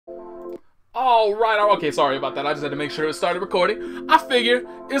Alright, okay, sorry about that. I just had to make sure it started recording. I figure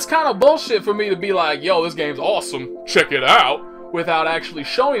it's kind of bullshit for me to be like, yo, this game's awesome, check it out, without actually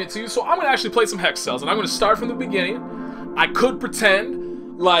showing it to you. So I'm going to actually play some Hexcells, and I'm going to start from the beginning. I could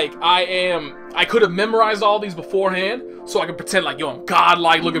pretend like I could have memorized all these beforehand, so I could pretend like, yo, I'm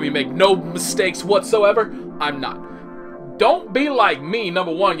godlike, look at me, make no mistakes whatsoever. I'm not. Don't be like me.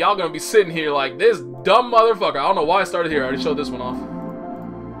 Number one, y'all going to be sitting here like this dumb motherfucker. I don't know why I started here. I already showed this one off.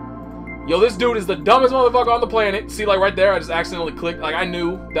 Yo, this dude is the dumbest motherfucker on the planet. See, like right there, I just accidentally clicked. Like, I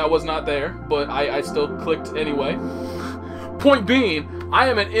knew that was not there, but I still clicked anyway. Point being, I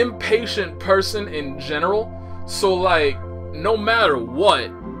am an impatient person in general. So, like, no matter what,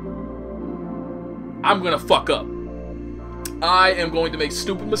 I'm gonna fuck up. I am going to make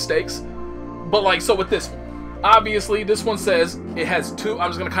stupid mistakes. But, like, so with this one. Obviously, this one says it has two. I'm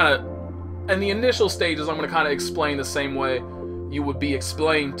just gonna kind of, in the initial stages, I'm gonna kind of explain the same way you would be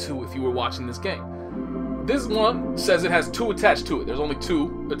explained to if you were watching this game. This one says it has two attached to it. There's only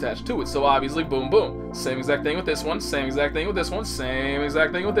two attached to it. So obviously, boom, boom. Same exact thing with this one. Same exact thing with this one. Same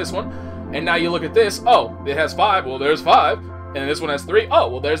exact thing with this one. And now you look at this. Oh, it has 5. Well, there's 5. And this one has 3. Oh,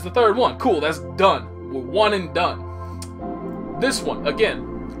 well, there's the third one. Cool, that's done. We're one and done. This one,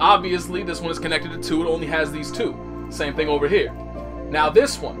 again, obviously, this one is connected to 2. It only has these 2. Same thing over here. Now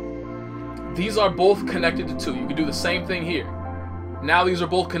this one, these are both connected to 2. You can do the same thing here. Now these are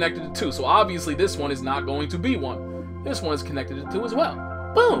both connected to 2, so obviously this one is not going to be 1. This one is connected to 2 as well.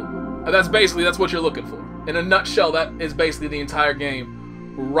 Boom! And that's what you're looking for. In a nutshell, that is basically the entire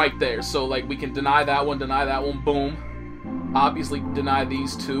game right there. So, like, we can deny that one, boom. Obviously deny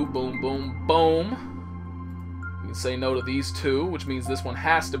these 2, boom, boom, boom. We can say no to these 2, which means this one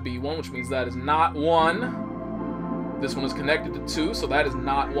has to be 1, which means that is not 1. This one is connected to 2, so that is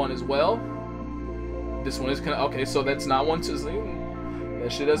not 1 as well. This one is okay, so that's not 1 too.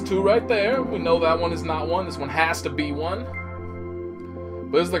 That shit has 2 right there. We know that one is not 1. This one has to be 1.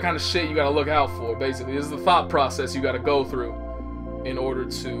 But this is the kind of shit you gotta look out for, basically. This is the thought process you gotta go through in order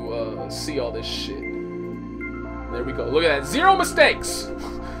to see all this shit. There we go. Look at that. 0 mistakes!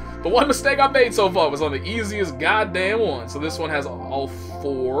 The one mistake I made so far was on the easiest goddamn one. So this one has all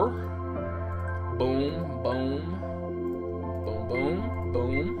 4. Boom, boom. Boom, boom,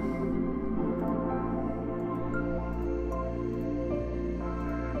 boom.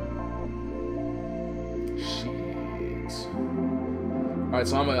 Alright,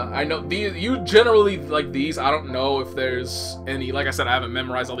 so I know these, you generally like these. I don't know if there's any, like I said, I haven't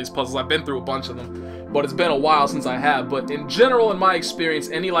memorized all these puzzles. I've been through a bunch of them, but it's been a while since I have. But in general, in my experience,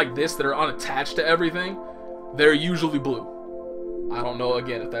 any like this that are unattached to everything, they're usually blue. I don't know,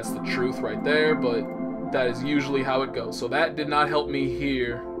 again, if that's the truth right there, but that is usually how it goes. So that did not help me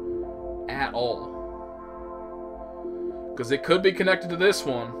here at all. Because it could be connected to this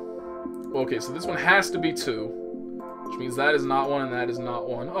one. Okay, so this one has to be 2. Which means that is not 1 and that is not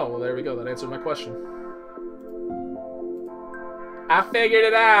 1. Oh, well, there we go. That answered my question. I figured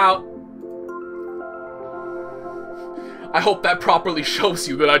it out. I hope that properly shows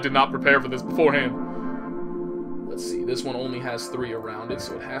you that I did not prepare for this beforehand. Let's see. This one only has 3 around it,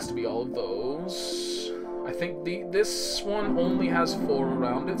 so it has to be all of those. I think this one only has 4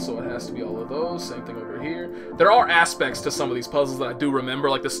 around it, so it has to be all of those. Same thing over here. There are aspects to some of these puzzles that I do remember,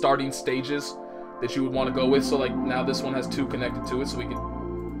 like the starting stages that you would want to go with. So like now this one has 2 connected to it, so we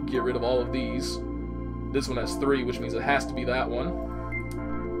can get rid of all of these. This one has 3, which means it has to be that one.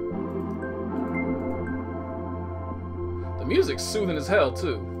 The music's soothing as hell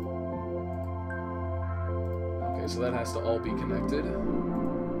too. Okay, so that has to all be connected.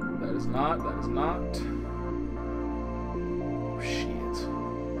 That is not. That is not. Oh, shit.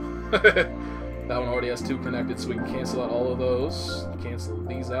 That one already has 2 connected, so we can cancel out all of those. Cancel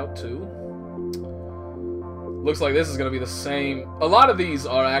these out too. Looks like this is going to be the same. A lot of these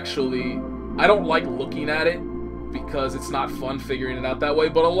are actually, I don't like looking at it because it's not fun figuring it out that way,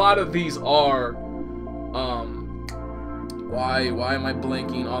 but a lot of these are, why am I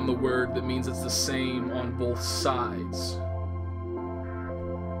blanking on the word that means it's the same on both sides?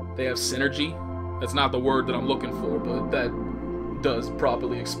 They have synergy. That's not the word that I'm looking for, but that does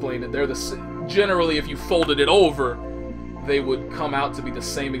properly explain it. They're generally, if you folded it over, they would come out to be the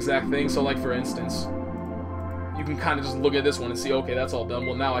same exact thing. So like for instance, you can kind of just look at this one and see, okay, that's all done.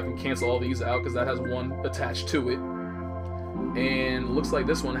 Well, now I can cancel all these out because that has 1 attached to it. And it looks like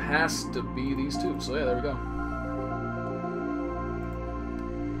this one has to be these 2. So yeah, there we go.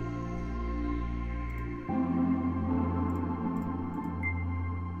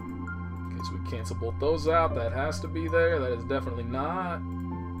 Okay, so we cancel both those out. That has to be there. That is definitely not.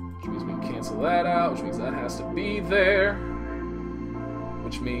 Which means we can cancel that out, which means that has to be there.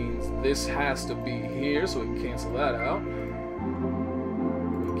 which means this has to be here, so we can cancel that out.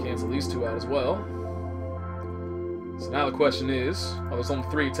 We can cancel these two out as well. So now the question is, well, there's only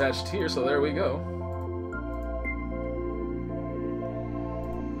 3 attached here, so there we go.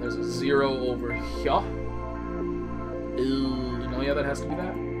 There's a 0 over here. No, yeah, that has to be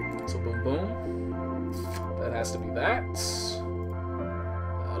that. So boom, boom. That has to be that.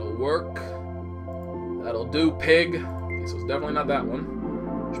 That'll work. That'll do, pig. Okay, so it's definitely not that one,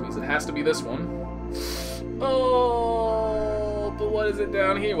 which means it has to be this one. Oh, but what is it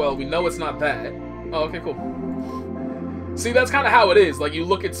down here? Well, we know it's not that. Oh, okay, cool. See, that's kind of how it is. Like, you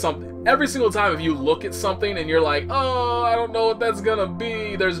look at something. Every single time if you look at something and you're like, oh, I don't know what that's gonna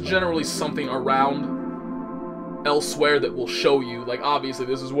be, there's generally something around elsewhere that will show you, like, obviously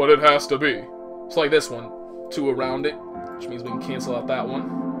this is what it has to be. It's like this one, 2 around it, which means we can cancel out that one.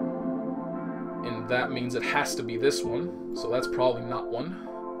 And that means it has to be this one, so that's probably not one.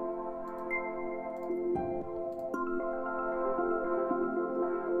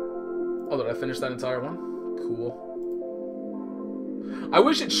 Oh, did I finish that entire one? Cool. I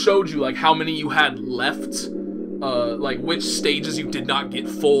wish it showed you, like, how many you had left, like, which stages you did not get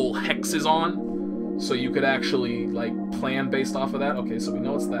full hexes on, so you could actually, like, plan based off of that. Okay, so we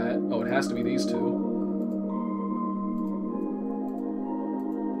know it's that. Oh, it has to be these 2.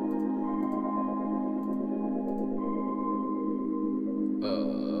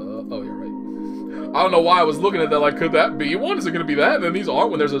 Oh, you're right. I don't know why I was looking at that, like, could that be one? Is it going to be that? And then these aren't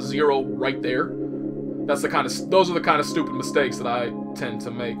when there's a 0 right there. That's the kind of, those are the kind of stupid mistakes that I tend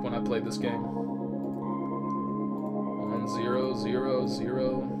to make when I play this game. 1, 0, 0,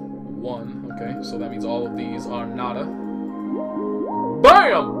 0, 1. Okay, so that means all of these are nada.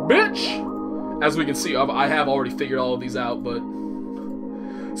 BAM, bitch! As we can see, I have already figured all of these out, but...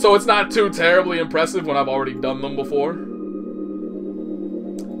 So it's not too terribly impressive when I've already done them before.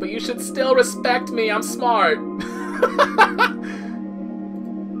 But you should still respect me, I'm smart.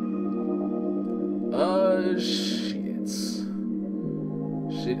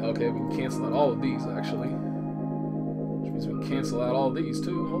 Shit, okay, we can cancel out all of these, actually. Which means we can cancel out all of these,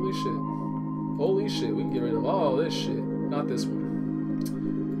 too. Holy shit. Holy shit, we can get rid of all this shit. Not this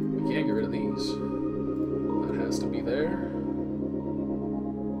one. We can't get rid of these. That has to be there.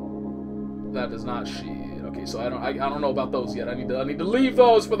 That does not shit. Okay, so I don't know about those yet. I need to leave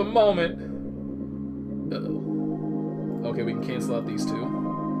those for the moment. Uh-oh. Okay, we can cancel out these 2.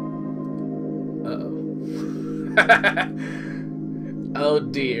 Uh-oh. Oh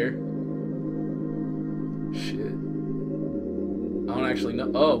dear. Shit. I don't actually know.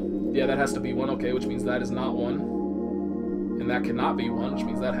 Oh, yeah, that has to be 1. Okay, which means that is not 1. And that cannot be 1, which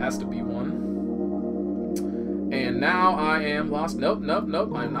means that has to be 1. And now I am lost. Nope, nope,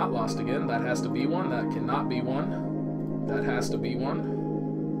 nope. I'm not lost again. That has to be 1. That cannot be 1. That has to be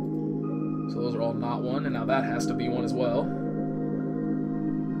 1. So those are all not 1. And now that has to be 1 as well.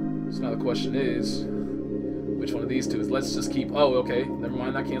 So now the question is, which one of these 2 is? Let's just keep... Oh, okay. Never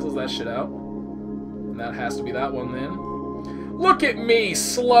mind. That cancels that shit out. And that has to be that one then. Look at me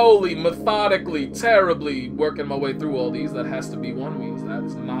slowly, methodically, terribly working my way through all these. That has to be 1. Means that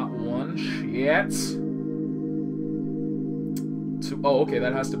is not 1. Shit. 2. Oh, okay.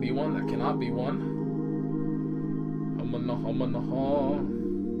 That has to be 1. That cannot be 1.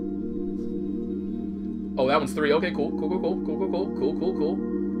 Oh, that one's 3. Okay, cool. Cool.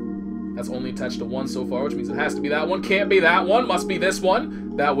 That's only attached to 1 so far, which means it has to be that one. Can't be that one. Must be this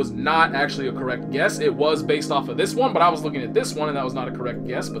one. That was not actually a correct guess. It was based off of this one, but I was looking at this one, and that was not a correct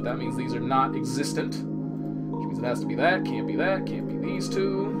guess. But that means these are not existent, which means it has to be that. Can't be that. Can't be these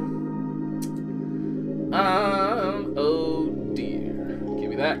 2. Oh dear. Can't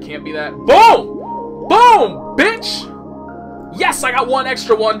be that. Can't be that. Boom! Boom, bitch! Yes, I got 1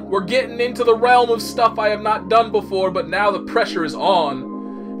 extra one. We're getting into the realm of stuff I have not done before, but now the pressure is on.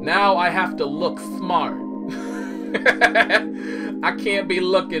 Now I have to look smart. I can't be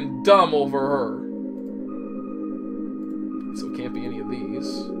looking dumb over her. So it can't be any of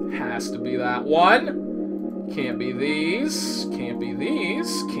these. Has to be that one. Can't be these. Can't be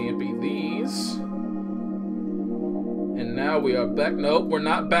these. Can't be these. And now we are back. Nope, we're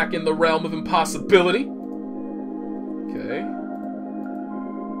not back in the realm of impossibility. Okay.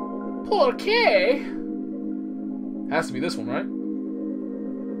 Okay. Has to be this one, right?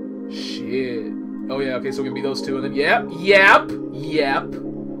 Shit. Oh yeah, okay, so we can be those 2 and then yep.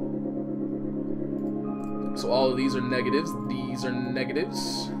 So all of these are negatives. These are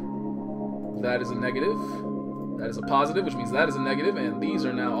negatives. That is a negative. That is a positive, which means that is a negative, and these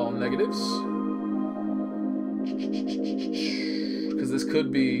are now all negatives. Because this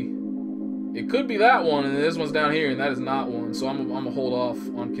could be It could be that one, and this one's down here, and that is not one. So I'm gonna hold off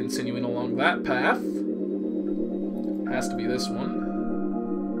on continuing along that path. Has to be this one.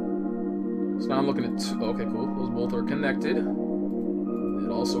 So now I'm looking at two. Okay, cool. Those both are connected. It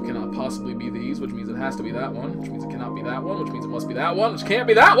also cannot possibly be these, which means it has to be that one, which means it cannot be that one, which means it must be that one, which can't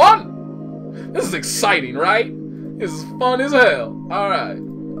be that one! This is exciting, right? This is fun as hell. Alright.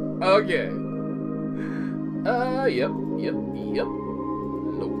 Okay. Yep. Nope. Yeah.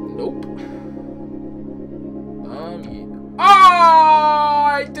 Oh,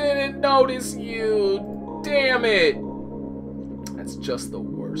 I didn't notice you. Damn it. That's just the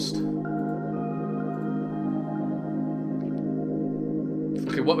worst.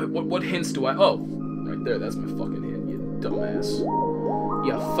 Okay, what hints do I... Oh, right there, that's my fucking hint, you dumbass.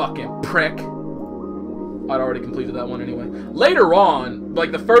 You fucking prick. I'd already completed that one anyway. Later on,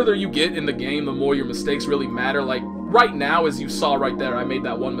 like, the further you get in the game, the more your mistakes really matter. Like, right now, as you saw right there, I made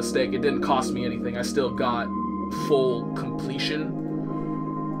that one mistake. It didn't cost me anything. I still got full completion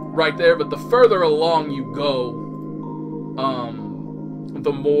right there. But the further along you go,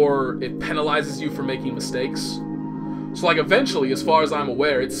 the more it penalizes you for making mistakes. So, like, eventually, as far as I'm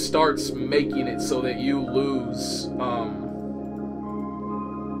aware, it starts making it so that you lose,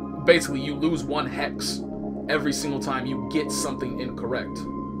 basically, you lose one hex every single time you get something incorrect.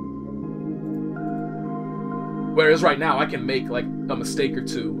 Whereas right now, I can make, like, a mistake or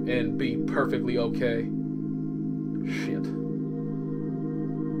two and be perfectly okay. Shit.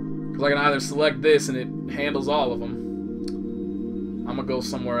 Because I can either select this and it handles all of them. I'm gonna go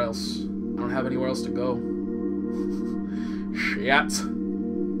somewhere else. I don't have anywhere else to go. Shit.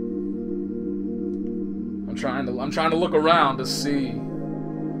 I'm trying to look around to see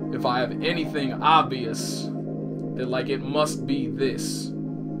if I have anything obvious that, like, it must be this.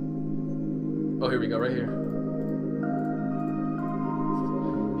 Oh, here we go, right here.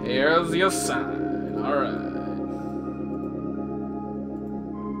 Here's your sign. Alright.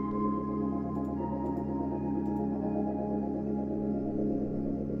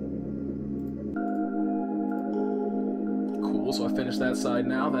 So I finished that side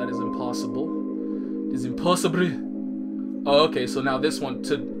now. That is impossible. It is impossible. Oh, okay, so now this one,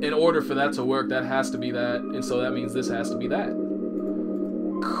 in order for that to work, that has to be that, and so that means this has to be that.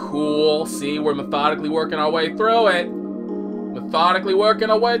 Cool. See, we're methodically working our way through it. Methodically working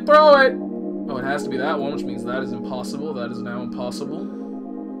our way through it. Oh, it has to be that one, which means that is impossible. That is now impossible.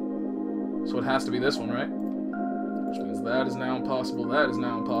 So it has to be this one, right? Which means that is now impossible. That is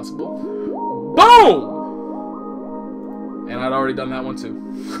now impossible. Boom! And I'd already done that one too.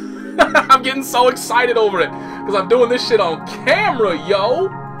 I'm getting so excited over it because I'm doing this shit on camera, yo.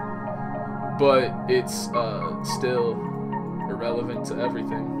 But it's still irrelevant to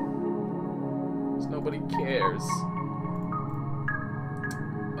everything. Because nobody cares.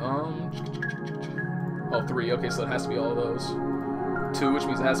 Oh, 3. Okay, so it has to be all of those. 2, which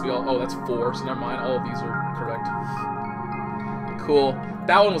means it has to be all... Oh, that's 4, so never mind. All of these are correct. Cool.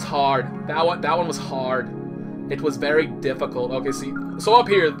 That one was hard. That one was hard. It was very difficult. Okay, see, so up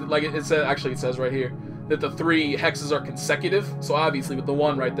here, like it says, actually it says right here that the 3 hexes are consecutive. So obviously with the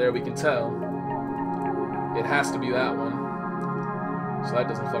 1 right there, we can tell it has to be that one. So that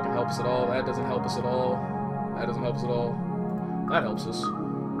doesn't fucking help us at all. That doesn't help us at all. That doesn't help us at all. That helps us.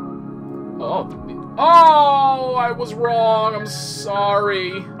 Oh, I was wrong. I'm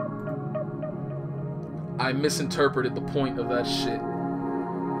sorry. I misinterpreted the point of that shit.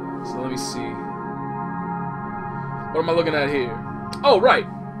 So let me see. What am I looking at here? Oh, right.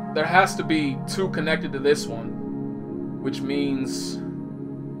 There has to be 2 connected to this one, which means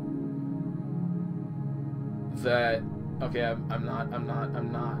that... Okay, I'm not.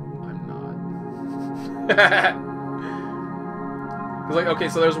 Because, like, okay,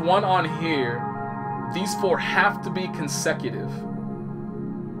 so there's 1 on here. These 4 have to be consecutive,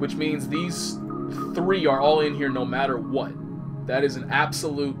 which means these 3 are all in here no matter what. That is an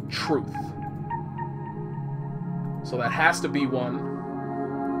absolute truth. So that has to be 1.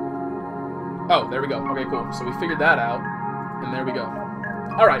 Oh, there we go. Okay, cool. So we figured that out, and there we go.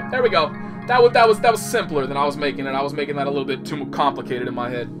 All right, there we go. That was simpler than I was making it. I was making that a little bit too complicated in my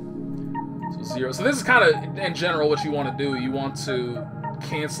head. So 0. So this is kind of, in general, what you want to do. You want to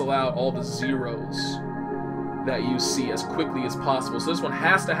cancel out all the zeros that you see as quickly as possible. So this one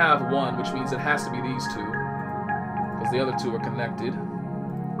has to have 1, which means it has to be these 2, because the other 2 are connected.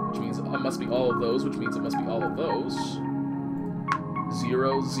 Which means it must be all of those, which means it must be all of those.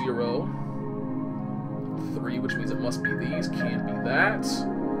 0, 0. 3, which means it must be these. Can't be that.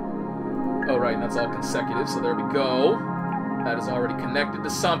 Oh, right, and that's all consecutive, so there we go. That is already connected to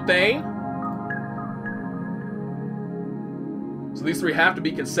something. So these three have to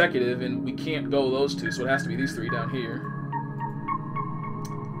be consecutive, and we can't go those two, so it has to be these three down here.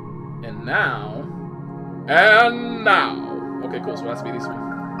 And now... Okay, cool, so it has to be these three.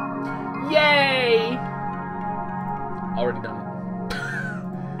 Yay! Already done it.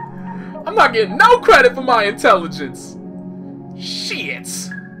 I'm not getting no credit for my intelligence. Shit.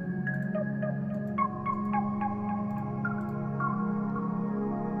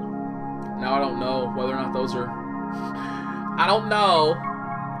 Now I don't know whether or not those are... I don't know.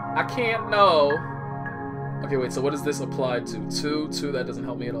 I can't know. Okay, wait, so what does this apply to? 2, 2, that doesn't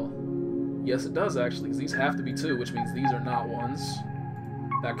help me at all. Yes, it does, actually, because these have to be 2, which means these are not 1s.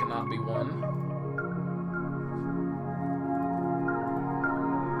 That cannot be 1.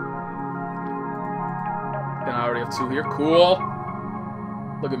 And I already have 2 here. Cool.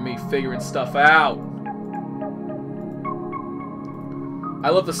 Look at me figuring stuff out. I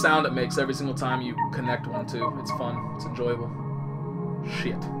love the sound it makes every single time you connect one, too. It's fun. It's enjoyable.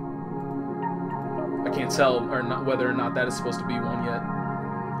 Shit. I can't tell or not whether or not that is supposed to be 1 yet.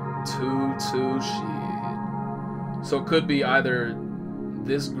 2, 2, shit. So it could be either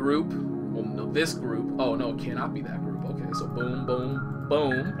this group. Well, no, this group. Oh, no, it cannot be that group. Okay, so boom, boom,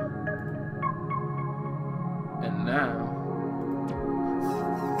 boom. And now...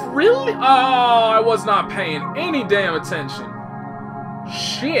 Really? Oh, I was not paying any damn attention.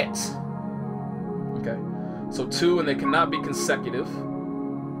 Shit. Okay. So 2, and they cannot be consecutive.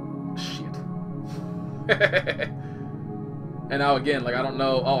 Shit. And now again, like I don't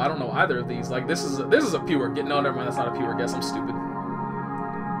know. Oh, I don't know either of these. Like this is a pure guess. No, never mind. That's not a pure guess. I'm stupid.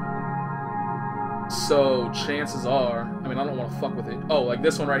 So chances are, I mean, I don't want to fuck with it. Oh, like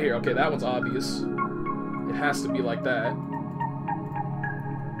this one right here. Okay, that one's obvious. It has to be like that.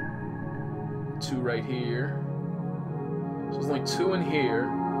 2 right here. So there's only 2 in here.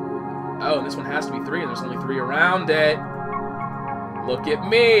 Oh, and this one has to be 3, and there's only 3 around it. Look at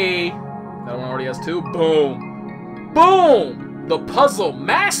me. That one already has 2. Boom. Boom! The puzzle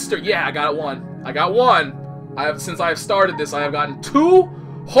master. Yeah, I got 1. I got 1. Since I have started this, I have gotten 2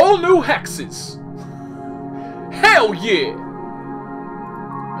 whole new hexes. Hell yeah!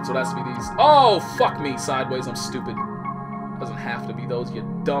 And so it has to be these. Oh, fuck me. Sideways, I'm stupid. Doesn't have to be those, you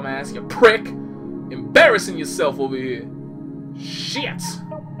dumbass, you prick. Embarrassing yourself over here. Shit!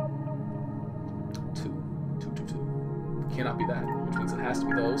 2. 2, 2, 2. Cannot be that, which means it has to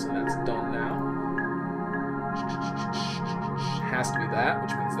be those, and that's done now. Has to be that,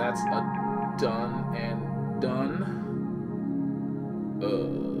 which means that's a done and done.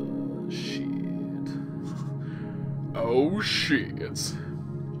 Shit. Oh, shit. This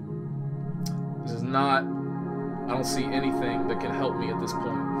is not... I don't see anything that can help me at this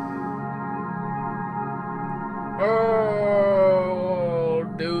point. Oh,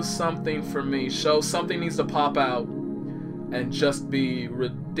 do something for me. Something needs to pop out and just be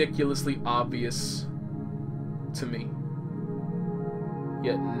ridiculously obvious to me.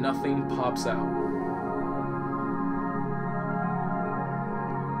 Yet nothing pops out.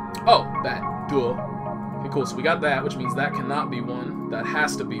 Oh, that. Duh. Okay, cool. So we got that, which means that cannot be 1. That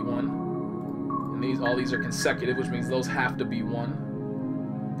has to be 1. And all these are consecutive, which means those have to be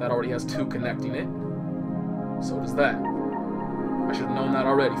 1. That already has 2 connecting it. So does that. I should have known that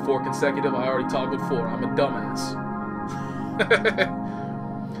already. 4 consecutive, I already toggled 4. I'm a dumbass.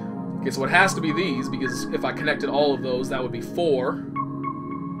 Okay, so it has to be these, because if I connected all of those, that would be 4.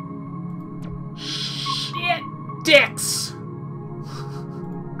 Shit! Dicks!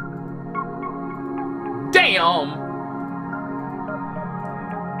 Damn!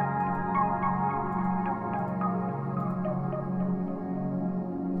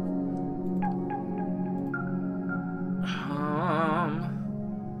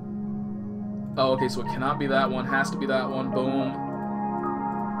 Oh, okay, so it cannot be that one. Has to be that one. Boom.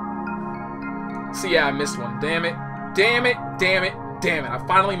 See, yeah, I missed one. Damn it. Damn it. Damn it. Damn it. I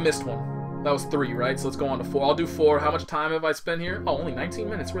finally missed one. That was 3, right? So let's go on to 4. I'll do 4. How much time have I spent here? Oh, only 19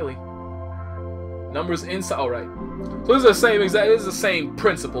 minutes, really. Numbers inside. Oh, right. So this is the same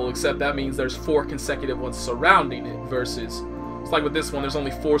principle, except that means there's 4 consecutive ones surrounding it versus... It's like with this one, there's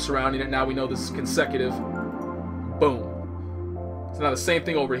only 4 surrounding it. Now we know this is consecutive. Boom. So now the same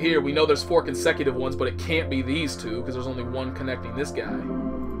thing over here. We know there's 4 consecutive ones, but it can't be these 2 because there's only 1 connecting this guy.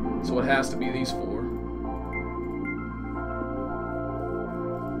 So it has to be these 4.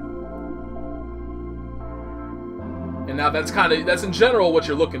 And now that's in general what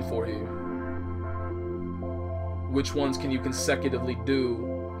you're looking for here. Which ones can you consecutively do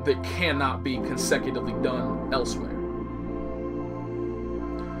that cannot be consecutively done elsewhere?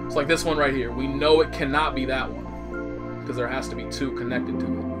 It's like this one right here. We know it cannot be that one because there has to be 2 connected to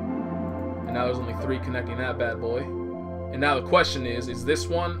it. And now there's only 3 connecting that bad boy. And now the question is this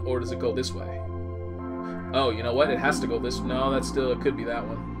one or does it go this way? Oh, you know what? It has to go this. No, that's still, it could be that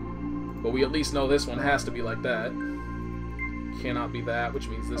one. But we at least know this one has to be like that. Cannot be that, which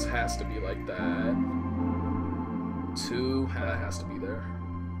means this has to be like that. 2, that has to be there.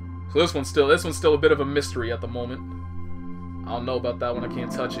 So this one's still a bit of a mystery at the moment. I don't know about that one. I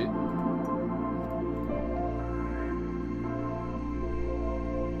can't touch it.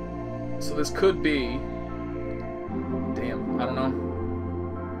 So this could be... Damn, I don't know.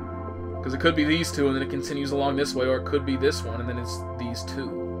 Because it could be these two and then it continues along this way, or it could be this one and then it's these two.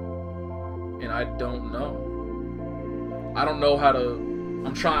 And I don't know. I don't know how to...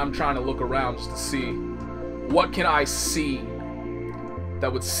 I'm trying to look around just to see what can I see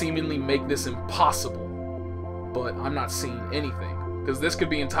that would seemingly make this impossible. But I'm not seeing anything. Because this could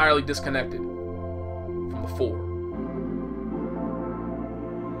be entirely disconnected from the 4.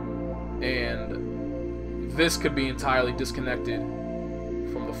 And this could be entirely disconnected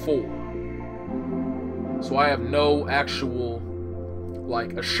from the 4. So I have no actual,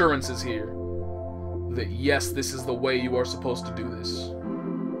 like, assurances here that, yes, this is the way you are supposed to do this.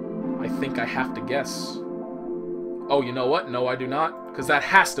 I think I have to guess. Oh, you know what? No, I do not. Because that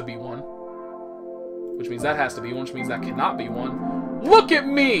has to be one. Which means that has to be one, which means that cannot be one. Look at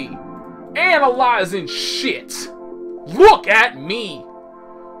me! Analyzing shit! Look at me!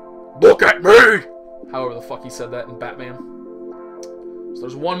 Look at me! However the fuck he said that in Batman. So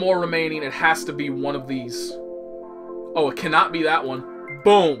there's one more remaining. It has to be one of these. Oh, it cannot be that one.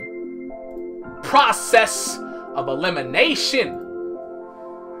 Boom. Process of elimination.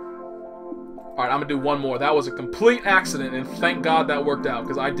 Alright, I'm gonna do one more. That was a complete accident, and thank God that worked out,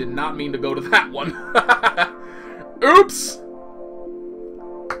 because I did not mean to go to that one. Oops!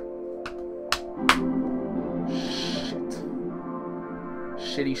 Shit.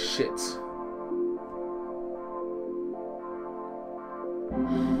 Shitty shits.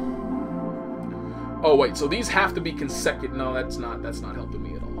 Oh wait, so these have to be consecutive. No, that's not helping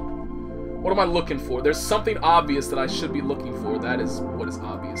me at all. What am I looking for? There's something obvious that I should be looking for. That is what is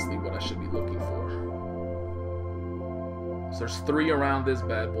obviously what I should be looking for. So there's 3 around this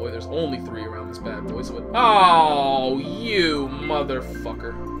bad boy. There's only 3 around this bad boy. So oh, you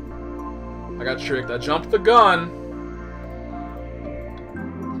motherfucker. I got tricked. I jumped the gun.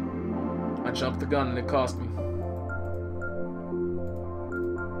 I jumped the gun and it cost me.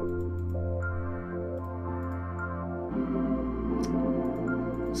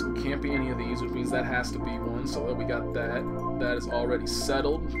 So it can't be any of these, which means that has to be one. So that we got that. That is already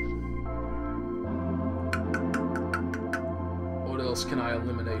settled. What else can I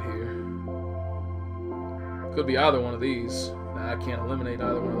eliminate here? Could be either one of these. Nah, I can't eliminate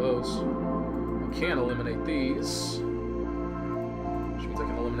either one of those. I can eliminate these. Which means I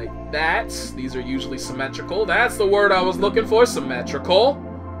can eliminate that. These are usually symmetrical. That's the word I was looking for, symmetrical.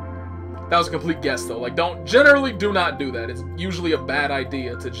 That was a complete guess, though. Like, generally do not do that. It's usually a bad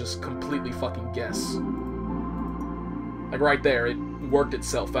idea to just completely fucking guess. Like, right there, it worked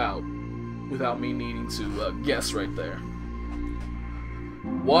itself out without me needing to guess right there.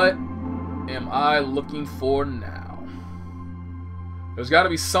 What am I looking for now? There's got to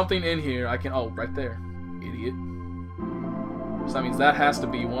be something in here I can... Oh, right there. Idiot. So that means that has to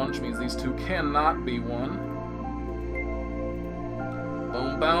be one, which means these two cannot be one.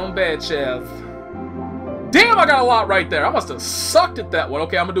 Boom, boom, bitches. Damn, I got a lot right there. I must have sucked at that one.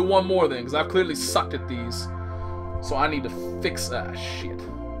 Okay, I'm going to do one more then, because I've clearly sucked at these. So I need to fix that. Shit.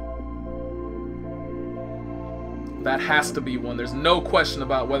 That has to be one. There's no question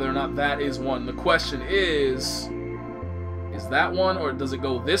about whether or not that is one. The question is that one, or does it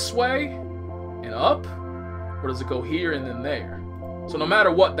go this way and up? Or does it go here and then there? So no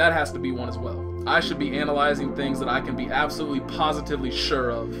matter what, that has to be one as well. I should be analyzing things that I can be absolutely positively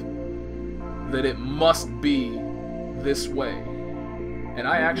sure of that it must be this way. And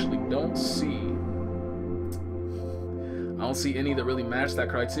I actually don't see any that really match that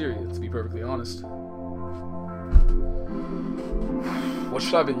criteria, to be perfectly honest. What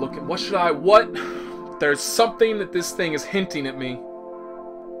should I be looking? What? There's something that this thing is hinting at me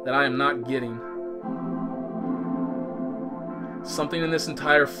that I am not getting. Something in this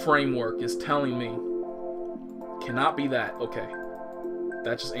entire framework is telling me cannot be that. Okay.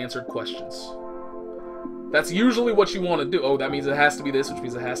 That just answered questions. That's usually what you want to do. Oh, that means it has to be this, which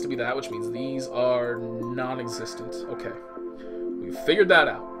means it has to be that, which means these are non-existent. Okay. We figured that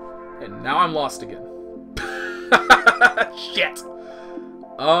out. And now I'm lost again. Shit.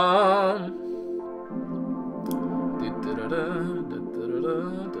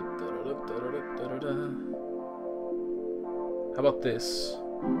 How about this?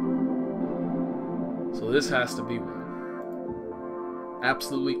 So this has to be one.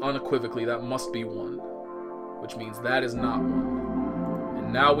 Absolutely, unequivocally, that must be 1. Which means that is not 1.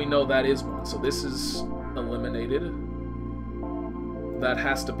 And now we know that is 1. So this is eliminated. That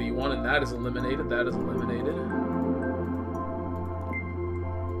has to be 1, and that is eliminated. That is eliminated.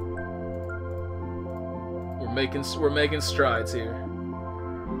 We're making strides here.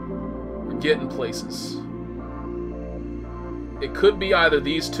 We're getting places. It could be either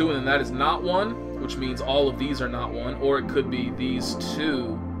these two, and then that is not 1, which means all of these are not 1, or it could be these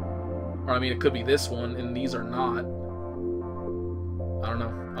two, or I mean, it could be this one, and these are not. I don't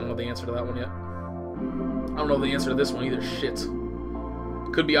know. I don't know the answer to that one yet. I don't know the answer to this one either. Shit.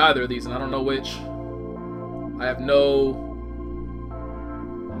 It could be either of these, and I don't know which. I have no...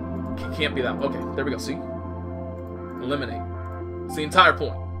 It can't be that. Okay, there we go. See? Eliminate. It's the entire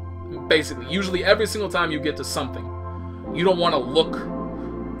point. Basically, usually every single time you get to something, you don't want to look.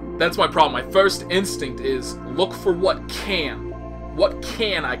 That's my problem. My first instinct is look for what can. What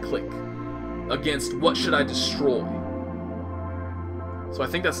can I click against what should I destroy? So I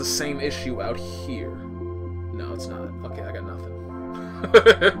think that's the same issue out here. No, it's not. Okay, I got nothing.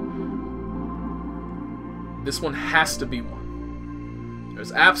 This one has to be 1.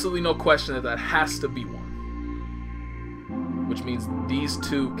 There's absolutely no question that that has to be 1. Which means these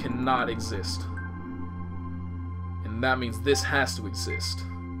two cannot exist. And that means this has to exist.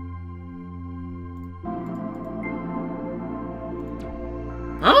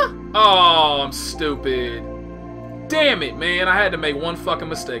 Huh? Oh, I'm stupid. Damn it, man. I had to make one fucking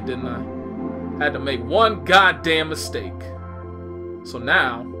mistake, didn't I? I had to make one goddamn mistake. So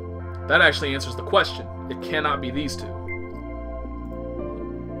now, that actually answers the question. It cannot be these two.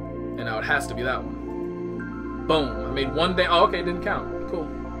 And now it has to be that one. Boom. I made one day. Oh, okay, it didn't count. Cool.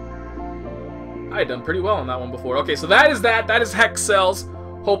 I had done pretty well on that one before. Okay, so that is that. That is Hexcells.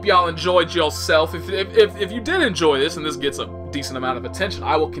 Hope y'all enjoyed yourself. If you did enjoy this, and this gets a decent amount of attention,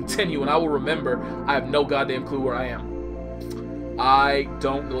 I will continue, and I will remember. I have no goddamn clue where I am. I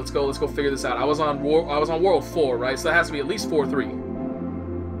don't. Let's go figure this out. I was on World 4, right? So that has to be at least 4-3.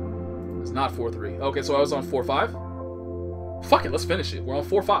 It's not 4-3. Okay, so I was on 4-5. Fuck it, let's finish it. We're on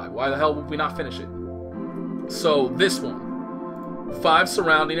 4-5. Why the hell would we not finish it? So this one, 5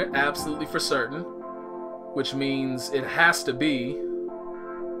 surrounding it, absolutely for certain, which means it has to be.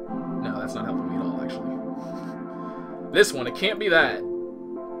 No, that's not helping me at all, actually. This one, it can't be that.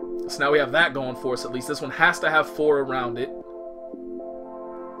 So now we have that going for us at least. This one has to have 4 around it.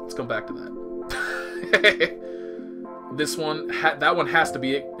 Let's come back to that. This one, that one has to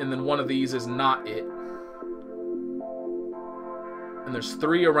be it, and then one of these is not it. And there's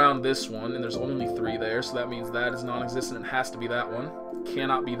 3 around this one, and there's only 3 there, so that means that is non-existent and has to be that one.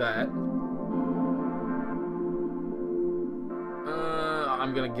 Cannot be that.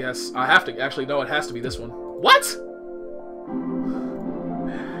 I'm gonna guess. I have to actually no. It has to be this one. What?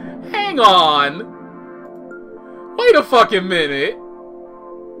 Hang on. Wait a fucking minute.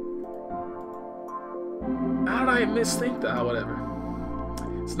 How did I misthink that? Whatever.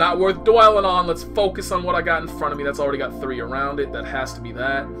 It's not worth dwelling on. Let's focus on what I got in front of me. That's already got 3 around it. That has to be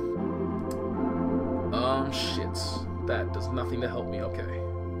that. Shit. That does nothing to help me. Okay.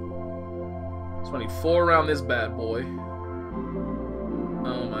 So I need 4 around this bad boy.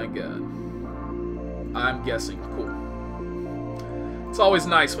 Oh my god. I'm guessing. Cool. It's always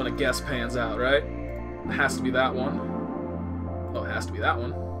nice when a guess pans out, right? It has to be that one. Oh, it has to be that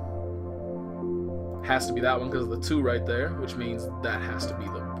one. Has to be that one because of the 2 right there, which means that has to be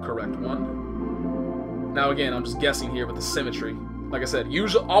the correct one. Now again, I'm just guessing here with the symmetry. Like I said,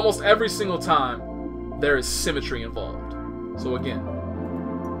 usually almost every single time there is symmetry involved. So again,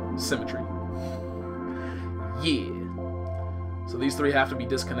 symmetry. Yeah. So these 3 have to be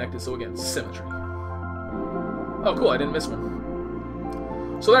disconnected. So again, symmetry. Oh, cool! I didn't miss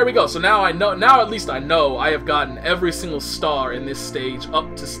one. So there we go. So now I know. Now at least I know I have gotten every single star in this stage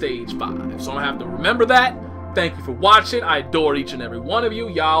up to stage 5. So I have to remember that. Thank you for watching. I adore each and every one of you.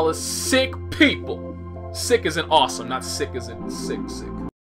 Y'all are sick people. Sick as in awesome, not sick as in sick.